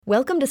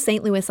Welcome to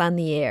St. Louis on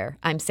the Air.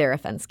 I'm Sarah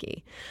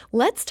Fensky.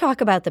 Let's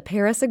talk about the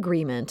Paris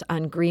Agreement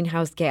on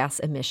greenhouse gas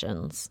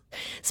emissions.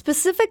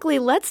 Specifically,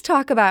 let's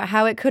talk about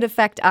how it could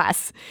affect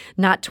us.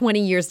 Not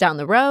 20 years down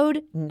the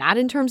road, not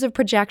in terms of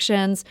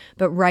projections,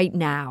 but right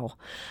now.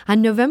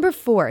 On November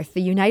 4th,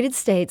 the United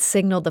States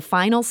signaled the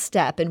final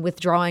step in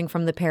withdrawing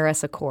from the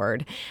Paris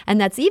Accord.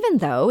 And that's even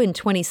though, in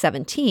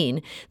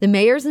 2017, the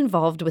mayors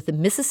involved with the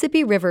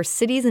Mississippi River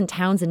Cities and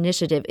Towns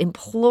Initiative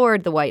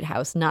implored the White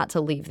House not to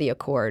leave the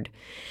accord.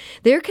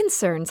 Their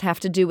concerns have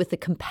to do with the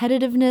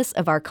competitiveness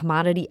of our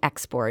commodity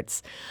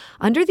exports.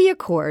 Under the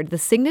accord, the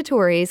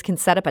signatories can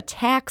set up a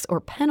tax or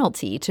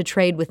penalty to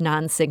trade with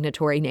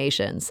non-signatory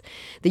nations.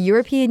 The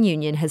European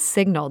Union has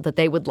signaled that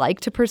they would like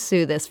to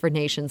pursue this for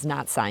nations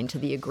not signed to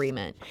the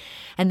agreement.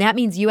 And that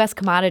means U.S.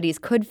 commodities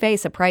could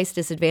face a price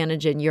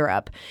disadvantage in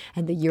Europe.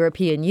 And the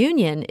European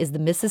Union is the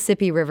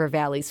Mississippi River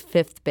Valley's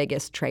fifth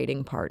biggest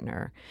trading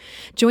partner.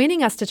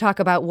 Joining us to talk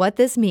about what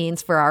this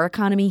means for our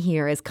economy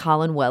here is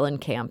Colin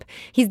Wellenkamp.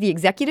 He's the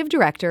executive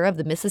director of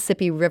the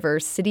Mississippi River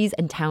Cities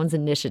and Towns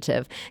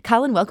Initiative.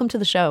 Colin, welcome to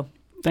the show.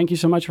 Thank you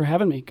so much for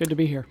having me. Good to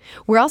be here.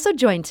 We're also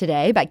joined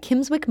today by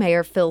Kimmswick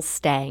Mayor Phil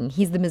Stang.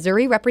 He's the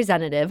Missouri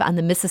representative on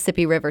the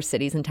Mississippi River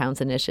Cities and Towns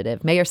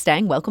Initiative. Mayor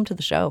Stang, welcome to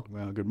the show.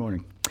 Well, good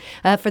morning.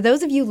 For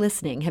those of you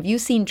listening, have you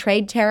seen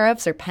trade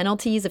tariffs or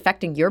penalties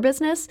affecting your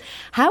business?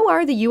 How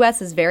are the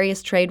U.S.'s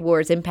various trade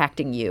wars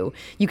impacting you?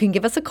 You can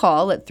give us a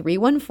call at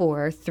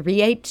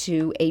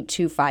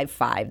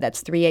 314-382-8255.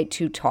 That's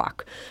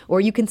 382-TALK. Or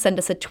you can send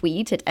us a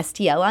tweet at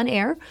STL on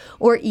air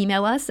or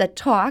email us at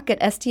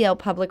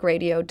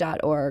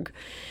talk@stlpublicradio.org.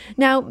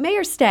 Now,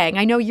 Mayor Stang,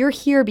 I know you're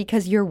here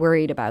because you're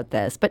worried about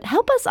this, but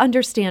help us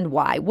understand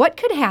why. What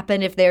could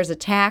happen if there's a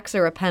tax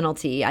or a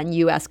penalty on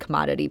U.S.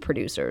 commodity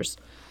producers?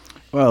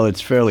 Well,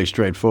 it's fairly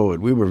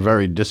straightforward. We were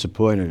very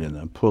disappointed in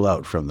the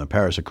pullout from the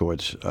Paris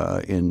Accords.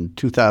 In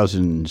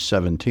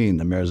 2017,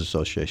 the Mayors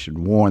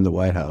Association warned the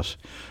White House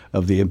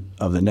of the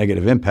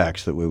negative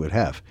impacts that we would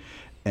have.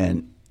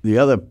 And the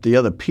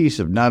other piece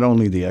of not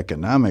only the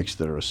economics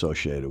that are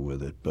associated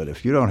with it, but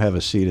if you don't have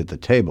a seat at the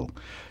table,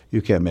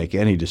 you can't make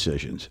any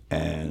decisions.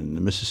 And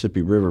the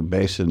Mississippi River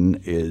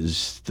Basin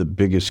is the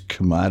biggest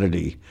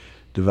commodity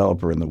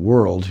developer in the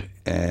world,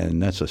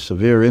 and that's a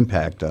severe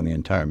impact on the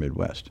entire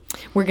Midwest.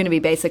 We're going to be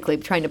basically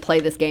trying to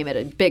play this game at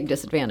a big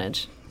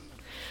disadvantage.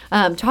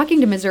 Talking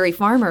to Missouri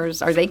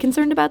farmers, are they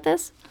concerned about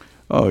this?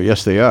 Oh,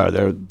 yes, they are.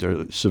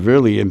 They're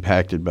severely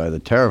impacted by the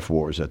tariff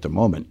wars at the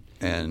moment,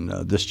 and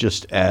this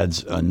just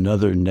adds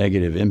another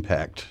negative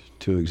impact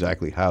to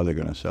exactly how they're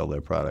going to sell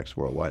their products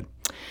worldwide.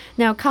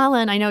 Now,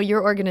 Colin, I know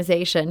your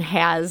organization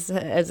has,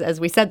 as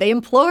we said, they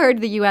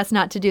implored the U.S.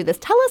 not to do this.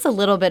 Tell us a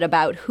little bit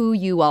about who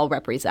you all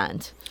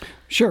represent.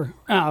 Sure.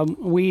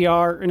 We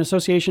are an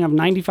association of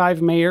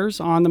 95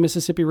 mayors on the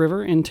Mississippi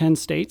River in 10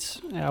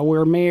 states.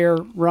 We're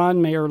mayor-run,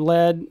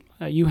 mayor-led.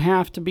 You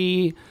have to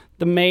be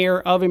the mayor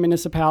of a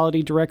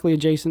municipality directly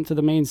adjacent to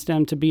the main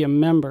stem to be a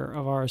member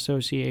of our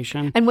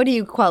association. And what do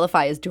you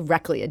qualify as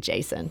directly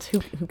adjacent?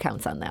 Who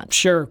counts on that?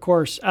 Sure, of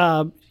course.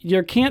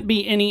 There can't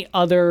be any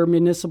other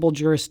municipal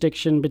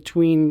jurisdiction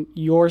between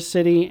your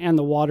city and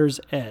the water's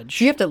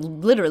edge. You have to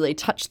literally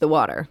touch the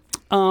water.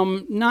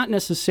 Not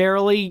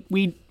necessarily.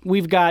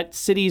 We've got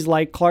cities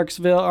like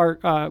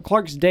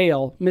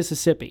Clarksdale,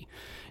 Mississippi.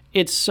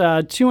 It's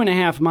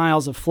 2.5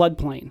 miles of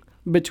floodplain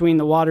between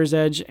the water's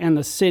edge and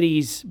the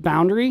city's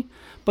boundary,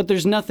 but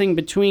there's nothing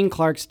between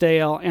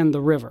Clarksdale and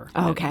the river.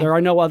 Okay. There are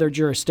no other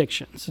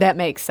jurisdictions. That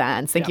makes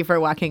sense. Thank you for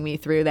walking me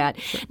through that.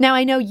 Sure. Now,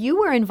 I know you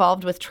were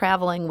involved with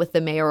traveling with the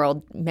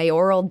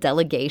mayoral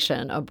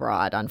delegation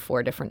abroad on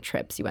 4 different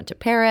trips. You went to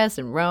Paris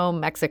and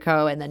Rome,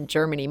 Mexico, and then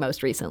Germany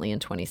most recently in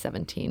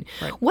 2017.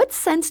 Right. What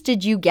sense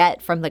did you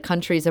get from the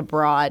countries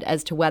abroad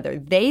as to whether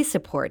they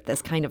support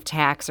this kind of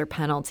tax or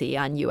penalty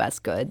on U.S.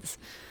 goods?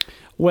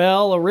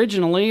 Well,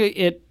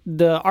 originally,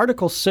 the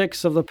Article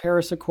 6 of the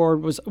Paris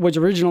Accord was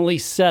originally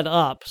set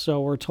up, so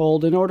we're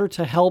told, in order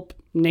to help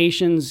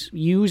nations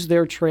use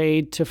their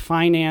trade to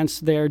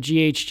finance their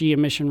GHG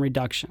emission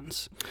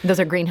reductions. Those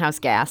are greenhouse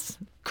gas.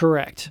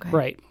 Correct. Okay.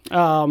 Right.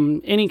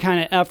 Any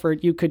kind of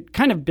effort, you could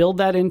kind of build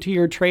that into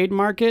your trade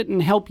market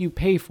and help you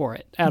pay for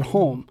it at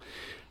home.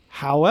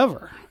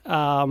 However,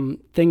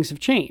 things have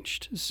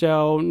changed.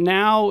 So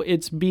now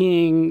it's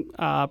being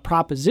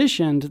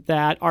propositioned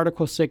that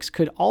Article 6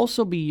 could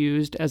also be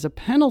used as a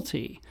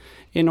penalty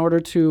in order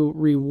to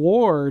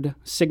reward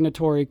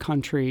signatory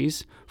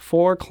countries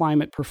for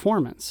climate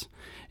performance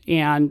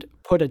and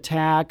put a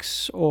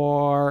tax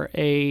or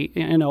a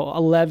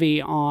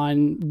levy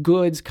on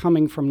goods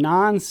coming from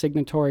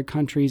non-signatory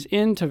countries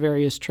into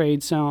various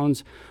trade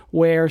zones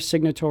where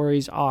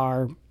signatories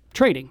are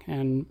trading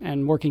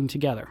and working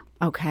together.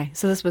 Okay,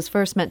 so this was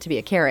first meant to be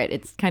a carrot.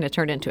 It's kind of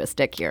turned into a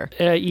stick here.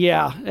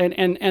 Yeah,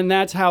 and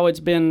that's how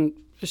it's been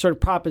sort of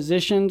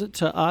propositioned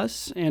to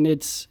us, and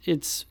it's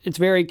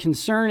very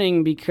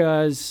concerning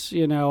because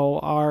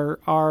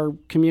our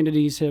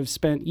communities have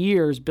spent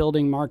years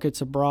building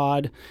markets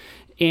abroad,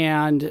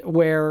 And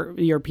where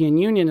the European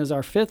Union is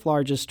our fifth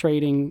largest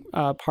trading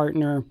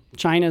partner,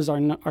 China is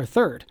our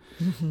third.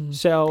 Mm-hmm.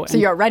 So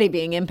you're already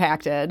being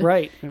impacted.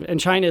 Right. And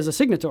China is a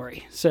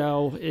signatory.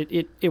 So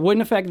it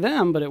wouldn't affect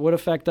them, but it would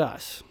affect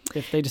us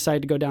if they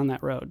decide to go down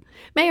that road.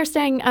 Mayor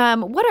Stang,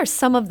 what are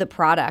some of the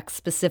products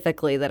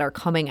specifically that are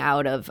coming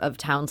out of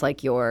towns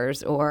like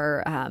yours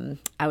or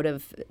out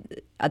of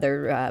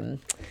other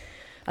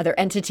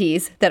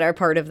entities that are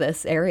part of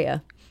this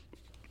area?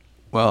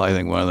 Well, I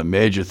think one of the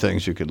major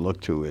things you could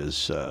look to is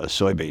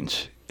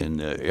soybeans in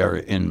the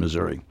area in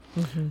Missouri.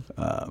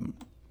 Mm-hmm.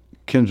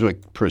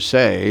 Kinswick, per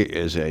se,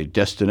 is a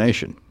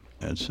destination.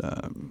 It's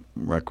a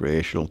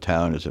recreational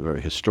town. It's a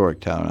very historic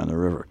town on the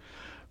river.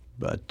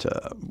 But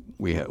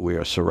we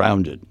are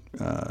surrounded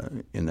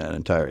in that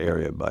entire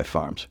area by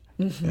farms.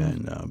 Mm-hmm.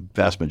 And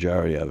vast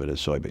majority of it is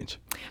soybeans.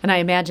 And I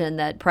imagine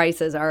that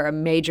prices are a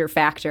major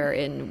factor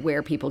in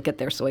where people get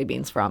their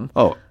soybeans from.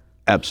 Oh,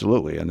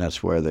 absolutely, and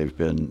that's where they've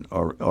been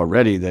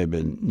already. They've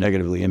been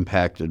negatively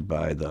impacted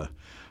by the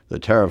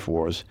tariff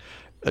wars.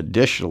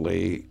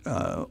 Additionally,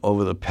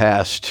 over the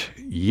past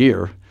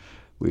year,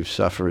 we've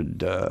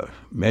suffered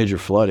major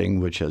flooding,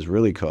 which has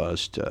really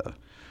caused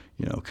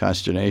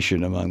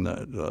consternation among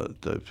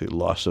the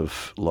loss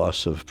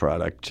of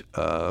product,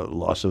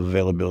 loss of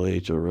availability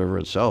to the river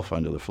itself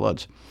under the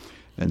floods.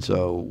 And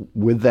so,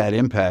 with that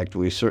impact,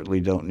 we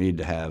certainly don't need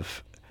to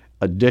have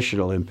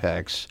additional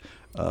impacts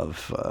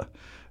of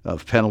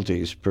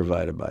penalties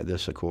provided by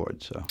this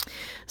accord.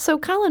 So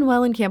Colin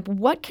Wellenkamp,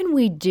 what can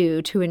we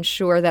do to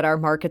ensure that our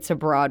markets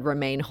abroad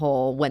remain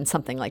whole when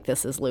something like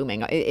this is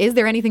looming? Is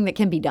there anything that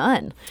can be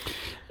done?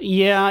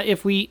 Yeah,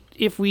 if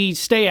we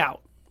stay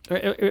out.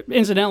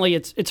 Incidentally,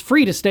 it's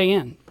free to stay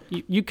in.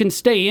 You can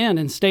stay in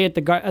and stay at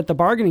the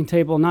bargaining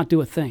table and not do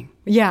a thing.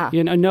 Yeah.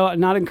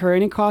 Not incur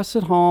any costs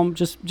at home.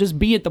 Just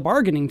be at the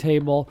bargaining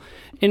table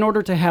in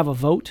order to have a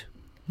vote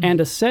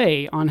and a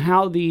say on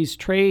how these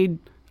trade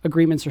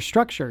agreements are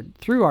structured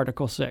through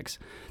Article 6.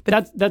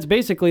 That's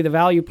basically the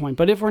value point.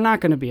 But if we're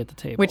not going to be at the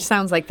table. Which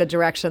sounds like the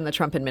direction the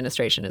Trump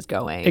administration is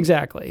going.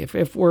 Exactly.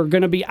 If we're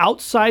going to be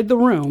outside the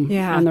room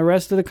and the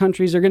rest of the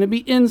countries are going to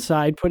be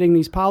inside putting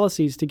these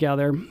policies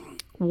together,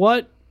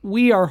 what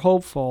we are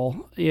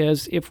hopeful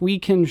is if we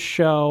can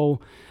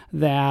show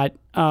that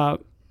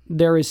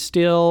there is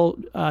still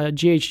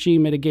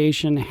GHG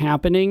mitigation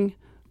happening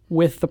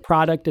with the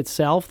product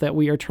itself that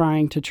we are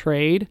trying to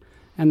trade,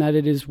 and that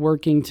it is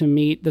working to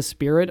meet the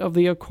spirit of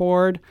the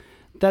accord,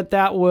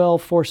 that will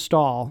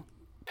forestall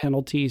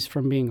penalties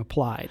from being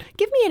applied.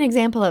 Give me an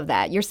example of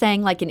that. You're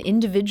saying like an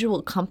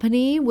individual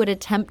company would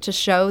attempt to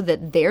show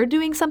that they're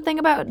doing something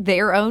about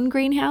their own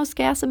greenhouse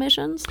gas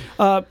emissions?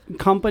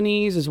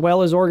 Companies as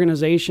well as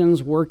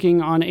organizations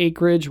working on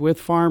acreage with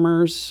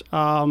farmers.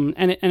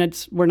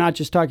 We're not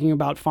just talking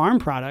about farm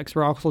products.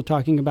 We're also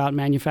talking about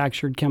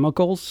manufactured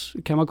chemicals,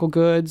 chemical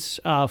goods,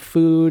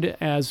 food,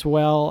 as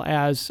well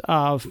as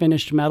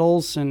finished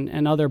metals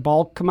and other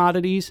bulk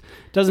commodities.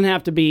 Doesn't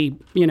have to be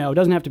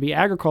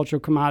agricultural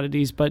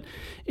commodities, but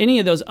any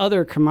of those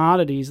other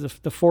commodities, the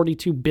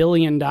 $42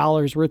 billion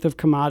worth of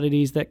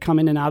commodities that come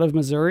in and out of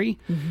Missouri,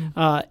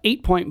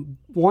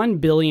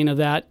 8.1 billion of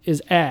that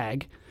is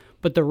ag,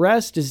 but the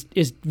rest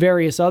is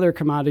various other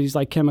commodities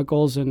like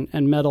chemicals and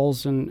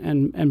metals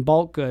and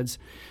bulk goods.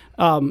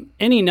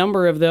 Any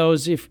number of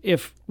those,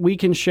 if we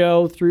can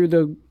show through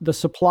the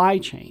supply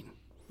chain,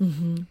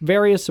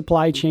 various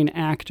supply chain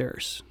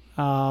actors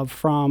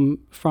from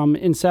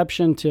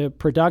inception to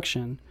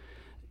production,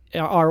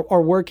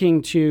 are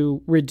working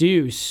to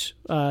reduce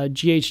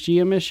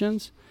GHG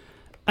emissions,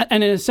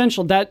 and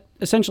essentially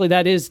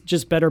that is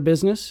just better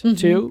business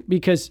too,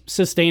 because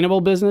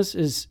sustainable business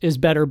is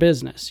better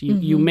business.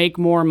 You make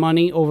more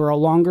money over a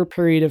longer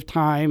period of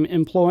time,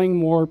 employing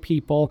more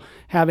people,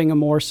 having a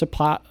more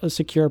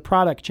secure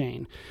product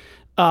chain.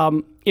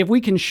 If we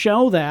can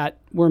show that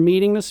we're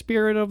meeting the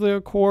spirit of the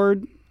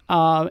accord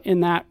in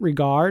that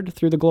regard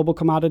through the global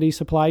commodity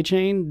supply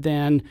chain,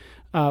 then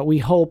we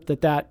hope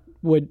that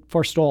would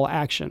forestall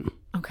action.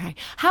 Okay.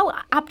 How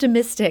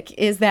optimistic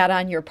is that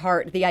on your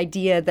part, the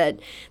idea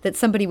that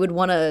somebody would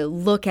want to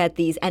look at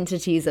these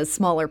entities as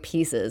smaller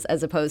pieces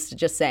as opposed to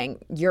just saying,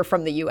 you're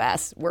from the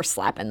U.S., we're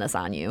slapping this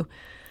on you?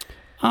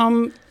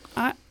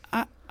 I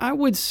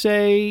would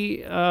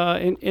say,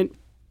 and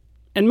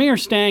Mayor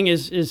Stang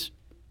is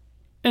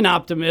an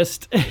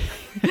optimist.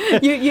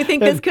 You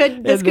think this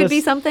could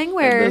be something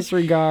where in this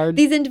regard,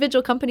 these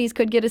individual companies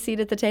could get a seat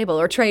at the table,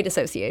 or trade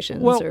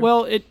associations?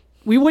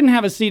 We wouldn't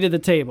have a seat at the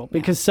table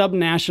because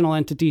subnational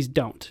entities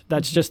don't.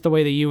 That's just the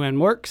way the UN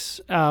works.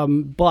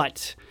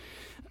 But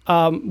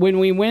when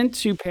we went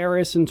to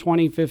Paris in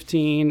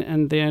 2015,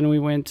 and then we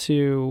went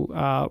to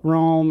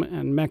Rome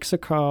and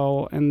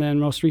Mexico, and then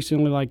most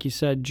recently, like you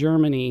said,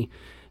 Germany,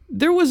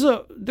 there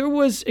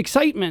was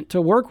excitement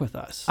to work with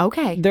us.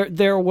 Okay.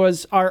 There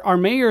was our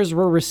mayors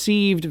were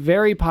received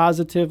very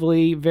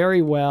positively,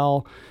 very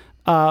well.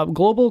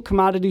 Global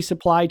commodity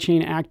supply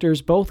chain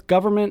actors, both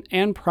government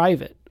and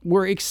private,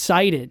 were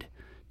excited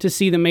to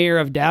see the mayor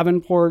of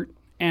Davenport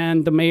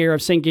and the mayor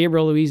of St.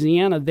 Gabriel,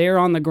 Louisiana, they're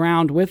on the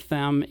ground with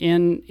them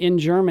in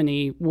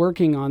Germany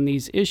working on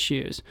these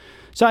issues.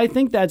 So I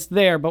think that's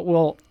there, but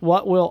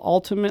what will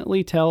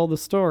ultimately tell the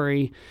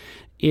story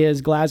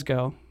is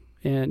Glasgow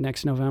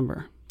next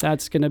November.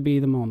 That's going to be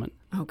the moment.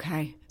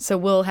 Okay. So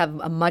we'll have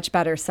a much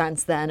better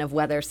sense then of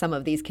whether some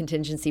of these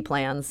contingency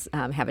plans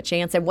have a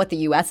chance and what the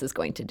U.S. is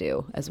going to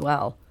do as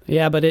well.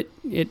 Yeah, but it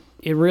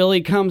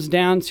really comes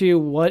down to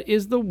what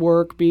is the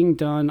work being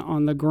done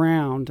on the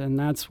ground, and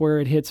that's where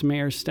it hits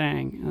Mayor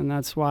Stang, and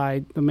that's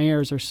why the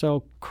mayors are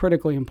so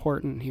critically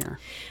important here.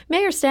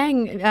 Mayor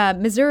Stang,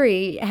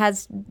 Missouri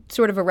has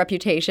sort of a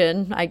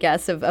reputation, I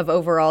guess, of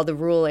overall the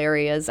rural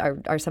areas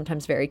are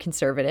sometimes very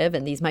conservative,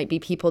 and these might be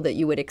people that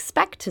you would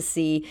expect to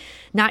see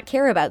not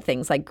care about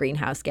things like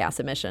greenhouse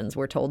gas emissions.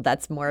 We're told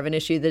that's more of an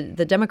issue that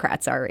the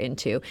Democrats are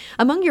into.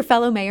 Among your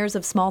fellow mayors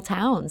of small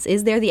towns,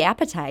 is there the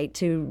appetite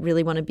to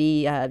really want to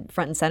be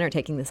front and center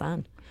taking this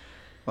on?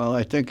 Well,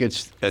 I think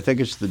it's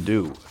the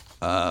do,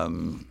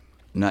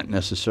 not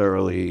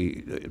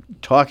necessarily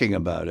talking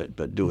about it,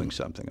 but doing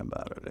something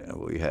about it.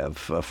 We have,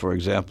 for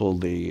example,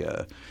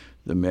 the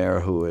mayor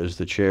who is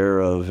the chair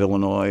of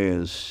Illinois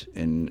is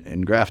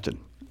in Grafton,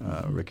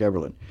 Rick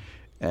Eberlin,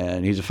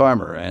 and he's a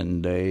farmer,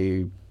 and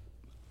they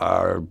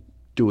are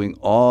doing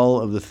all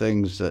of the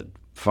things that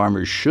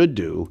farmers should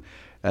do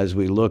as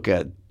we look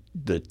at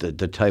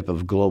the type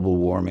of global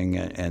warming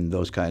and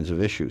those kinds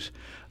of issues.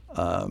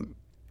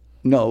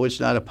 No, it's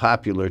not a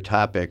popular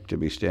topic to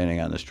be standing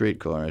on the street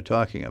corner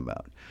talking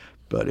about.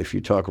 But if you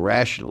talk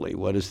rationally,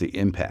 what is the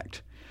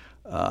impact?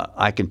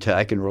 I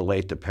can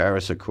relate the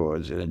Paris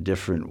Accords in a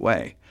different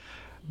way.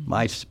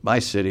 My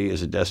city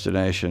is a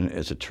destination,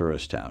 is a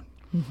tourist town.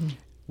 Mm-hmm.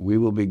 We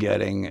will be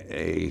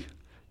getting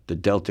the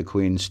Delta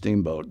Queen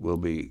steamboat will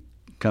be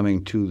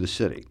coming to the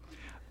city.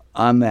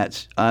 On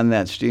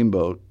that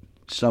steamboat,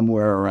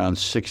 somewhere around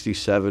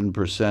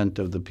 67%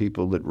 of the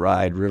people that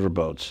ride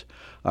riverboats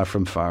are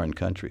from foreign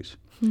countries.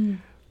 Mm.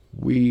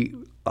 We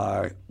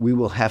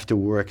will have to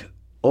work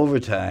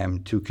overtime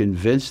to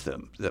convince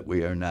them that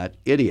we are not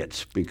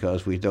idiots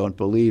because we don't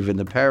believe in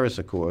the Paris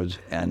Accords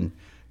and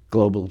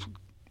global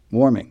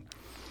warming.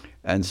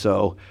 And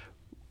so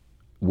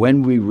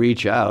when we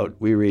reach out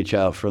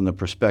from the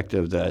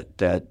perspective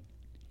that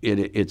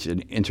it's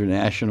an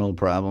international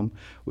problem.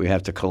 We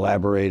have to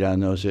collaborate on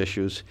those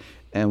issues,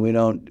 and we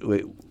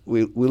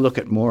look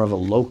at more of a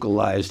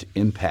localized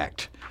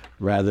impact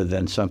rather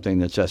than something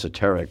that's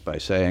esoteric by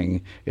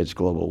saying it's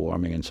global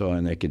warming and so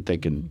on. They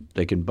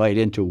can bite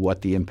into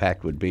what the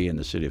impact would be in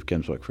the city of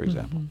Kimmswick, for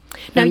example.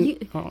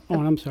 Mm-hmm.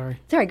 Now, I'm sorry.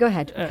 Sorry, go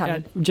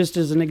ahead. Just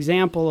as an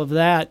example of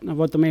that, of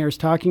what the mayor's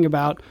talking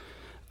about,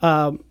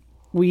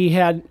 we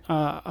had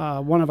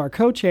one of our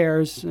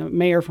co-chairs,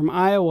 mayor from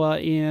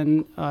Iowa,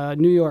 in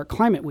New York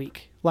Climate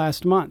Week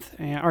last month,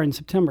 or in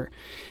September.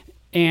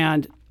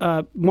 And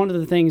one of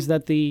the things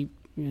that the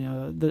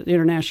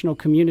international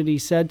community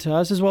said to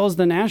us, as well as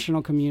the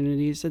national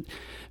community, said,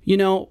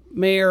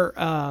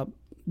 Mayor,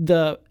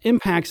 the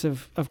impacts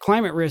of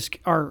climate risk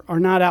are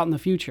not out in the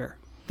future.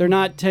 They're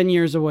not 10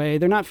 years away.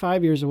 They're not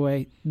 5 years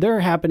away. They're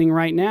happening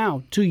right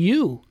now to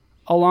you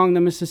along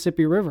the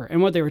Mississippi River.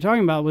 And what they were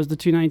talking about was the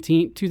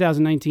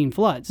 2019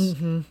 floods,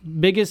 mm-hmm.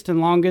 biggest and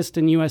longest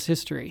in U.S.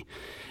 history.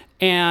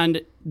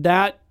 And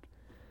that,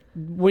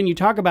 when you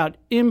talk about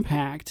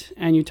impact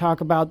and you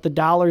talk about the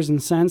dollars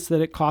and cents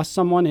that it costs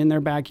someone in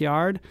their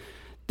backyard,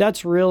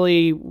 that's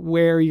really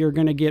where you're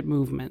going to get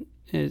movement.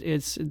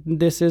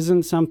 This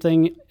isn't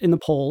something in the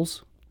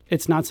polls.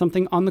 It's not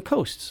something on the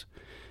coasts.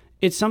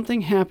 It's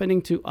something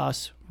happening to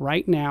us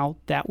right now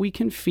that we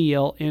can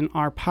feel in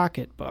our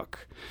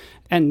pocketbook.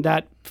 And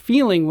that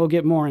feeling will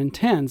get more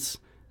intense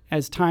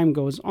as time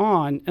goes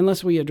on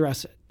unless we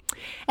address it.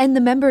 And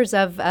the members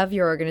of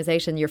your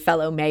organization, your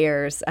fellow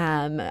mayors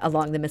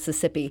along the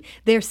Mississippi,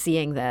 they're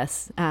seeing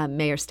this.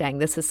 Mayor Stang,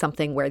 this is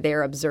something where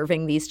they're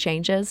observing these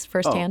changes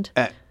firsthand?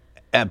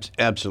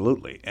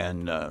 Absolutely.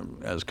 And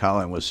as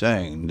Colin was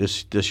saying,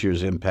 this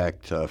year's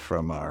impact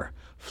from our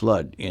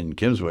flood in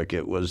Kimmswick,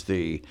 it was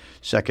the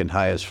second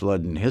highest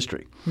flood in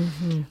history.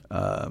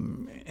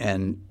 Mm-hmm.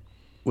 And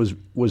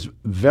was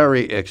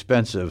very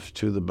expensive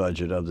to the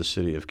budget of the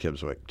city of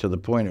Kimmswick, to the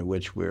point at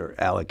which we're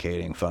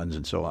allocating funds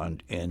and so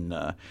on in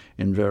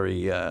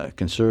very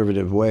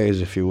conservative ways,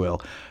 if you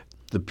will.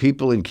 The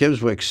people in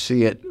Kimmswick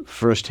see it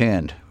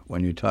firsthand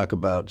when you talk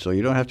about, so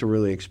you don't have to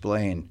really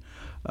explain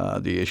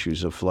the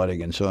issues of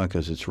flooding and so on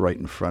because it's right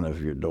in front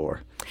of your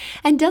door.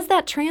 And does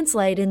that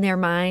translate in their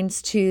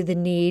minds to the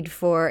need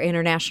for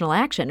international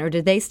action, or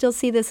do they still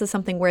see this as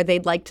something where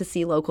they'd like to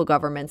see local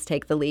governments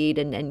take the lead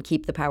and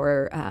keep the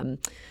power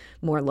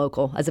more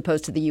local, as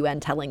opposed to the UN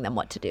telling them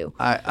what to do?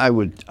 I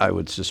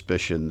would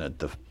suspicion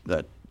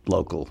that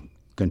local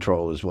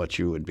control is what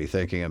you would be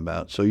thinking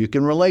about. So you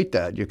can relate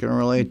that. You can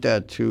relate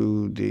that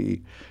to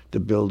the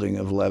building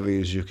of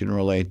levees. You can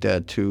relate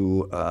that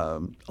to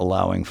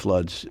allowing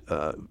floods,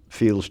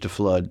 fields to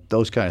flood,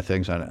 those kind of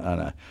things on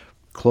a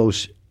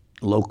close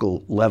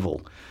local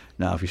level.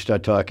 Now, if you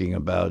start talking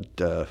about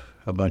a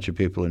bunch of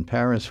people in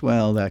Paris,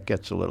 well, that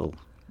gets a little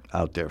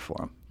out there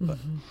for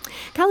them.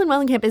 Colin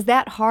Wellenkamp, is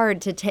that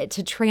hard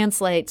to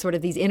translate sort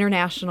of these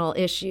international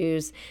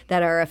issues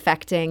that are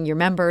affecting your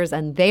members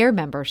and their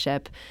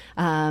membership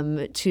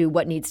to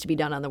what needs to be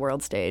done on the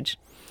world stage?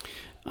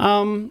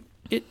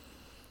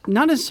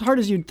 Not as hard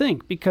as you'd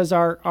think, because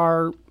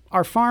our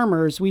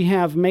farmers, we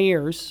have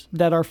mayors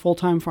that are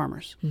full-time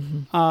farmers.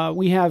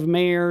 We have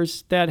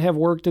mayors that have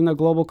worked in the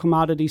global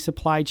commodity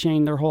supply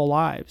chain their whole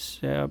lives.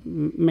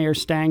 Mayor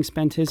Stang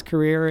spent his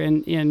career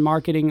in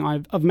marketing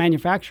of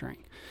manufacturing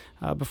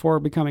before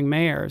becoming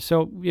mayor.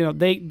 So,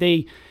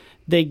 they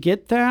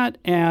get that,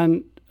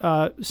 and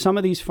some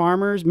of these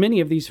farmers,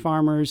 many of these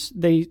farmers,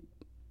 they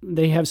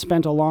have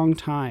spent a long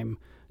time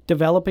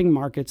developing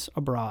markets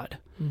abroad.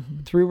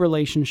 Through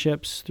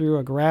relationships, through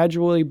a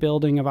gradually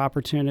building of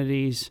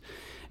opportunities.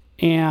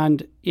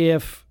 And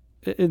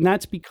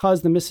that's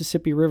because the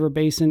Mississippi River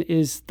Basin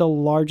is the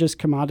largest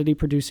commodity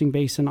producing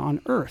basin on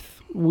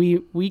earth.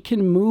 We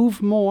can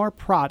move more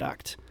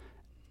product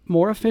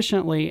more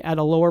efficiently at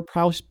a lower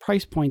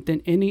price point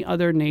than any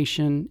other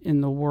nation in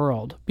the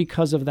world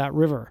because of that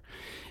river.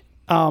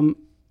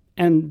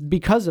 And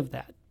because of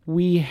that,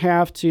 we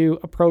have to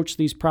approach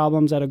these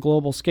problems at a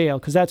global scale,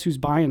 because that's who's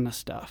buying this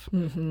stuff.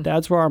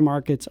 That's where our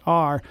markets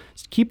are.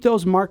 To keep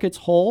those markets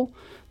whole,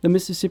 the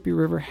Mississippi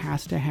River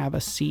has to have a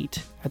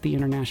seat at the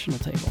international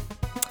table.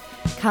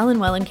 Colin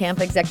Wellenkamp,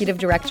 Executive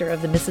Director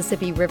of the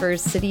Mississippi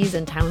Rivers Cities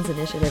and Towns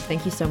Initiative.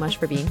 Thank you so much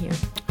for being here.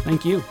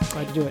 Thank you.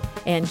 Glad to do it.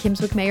 And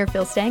Kimmswick Mayor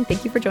Phil Stang,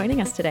 thank you for joining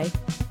us today.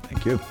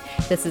 Thank you.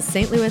 This is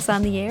St. Louis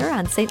on the Air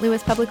on St.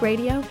 Louis Public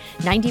Radio,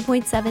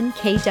 90.7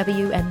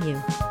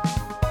 KWMU.